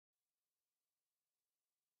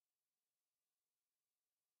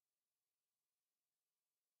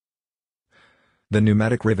The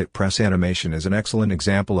pneumatic rivet press animation is an excellent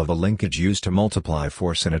example of a linkage used to multiply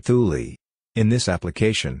force in a tool. In this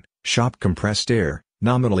application, shop compressed air,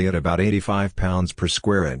 nominally at about 85 pounds per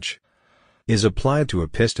square inch, is applied to a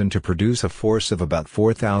piston to produce a force of about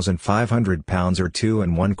 4,500 pounds or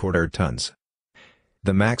 2¼ tons.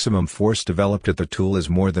 The maximum force developed at the tool is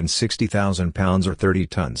more than 60,000 pounds or 30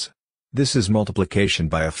 tons. This is multiplication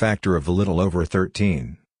by a factor of a little over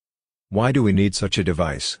 13. Why do we need such a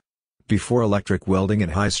device? Before electric welding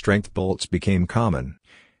and high-strength bolts became common,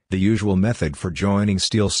 the usual method for joining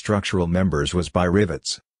steel structural members was by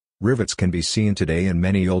rivets. Rivets can be seen today in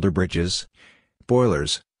many older bridges,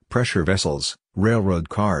 boilers, pressure vessels, railroad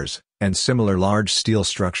cars, and similar large steel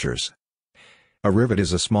structures. A rivet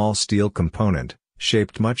is a small steel component,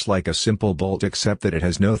 shaped much like a simple bolt except that it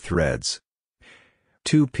has no threads.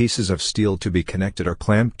 Two pieces of steel to be connected are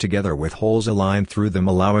clamped together with holes aligned through them,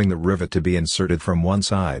 allowing the rivet to be inserted from one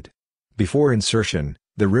side. Before insertion,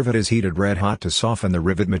 the rivet is heated red hot to soften the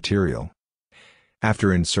rivet material.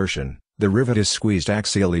 After insertion, the rivet is squeezed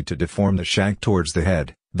axially to deform the shank towards the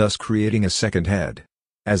head, thus creating a second head.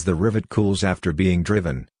 As the rivet cools after being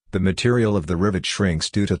driven, the material of the rivet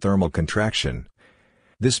shrinks due to thermal contraction.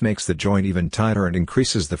 This makes the joint even tighter and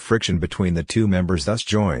increases the friction between the two members thus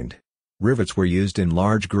joined. Rivets were used in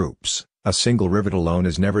large groups, a single rivet alone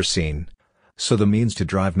is never seen, so the means to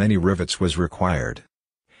drive many rivets was required.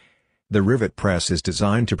 The rivet press is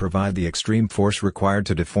designed to provide the extreme force required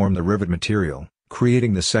to deform the rivet material,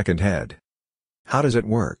 creating the second head. How does it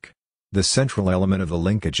work? The central element of the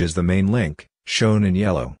linkage is the main link, shown in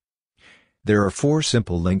yellow. There are 4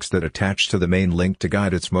 simple links that attach to the main link to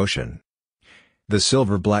guide its motion. The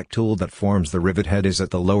silver-black tool that forms the rivet head is at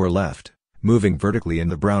the lower left, moving vertically in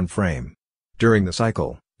the brown frame. During the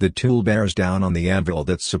cycle, the tool bears down on the anvil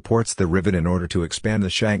that supports the rivet in order to expand the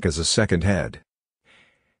shank as a second head.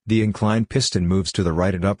 The inclined piston moves to the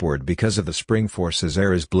right and upward because of the spring force as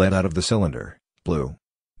air is bled out of the cylinder, blue.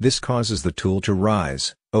 This causes the tool to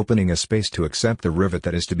rise, opening a space to accept the rivet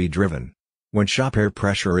that is to be driven. When shop air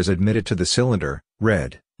pressure is admitted to the cylinder,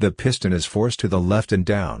 red, the piston is forced to the left and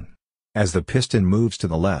down. As the piston moves to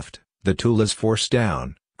the left, the tool is forced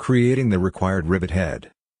down, creating the required rivet head.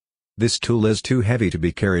 This tool is too heavy to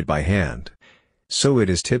be carried by hand, so it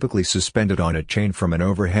is typically suspended on a chain from an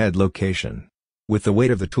overhead location. With the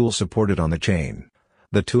weight of the tool supported on the chain,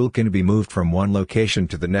 the tool can be moved from one location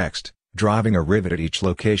to the next, driving a rivet at each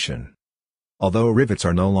location. Although rivets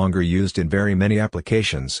are no longer used in very many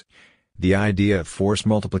applications, the idea of force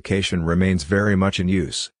multiplication remains very much in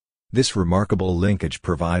use. This remarkable linkage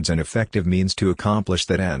provides an effective means to accomplish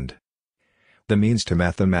that end. The means to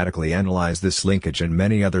mathematically analyze this linkage and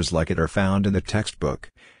many others like it are found in the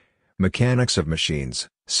textbook Mechanics of Machines,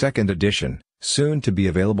 2nd edition, soon to be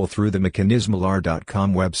available through the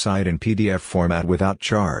mechanismlr.com website in PDF format without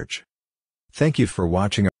charge. Thank you for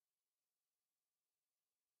watching.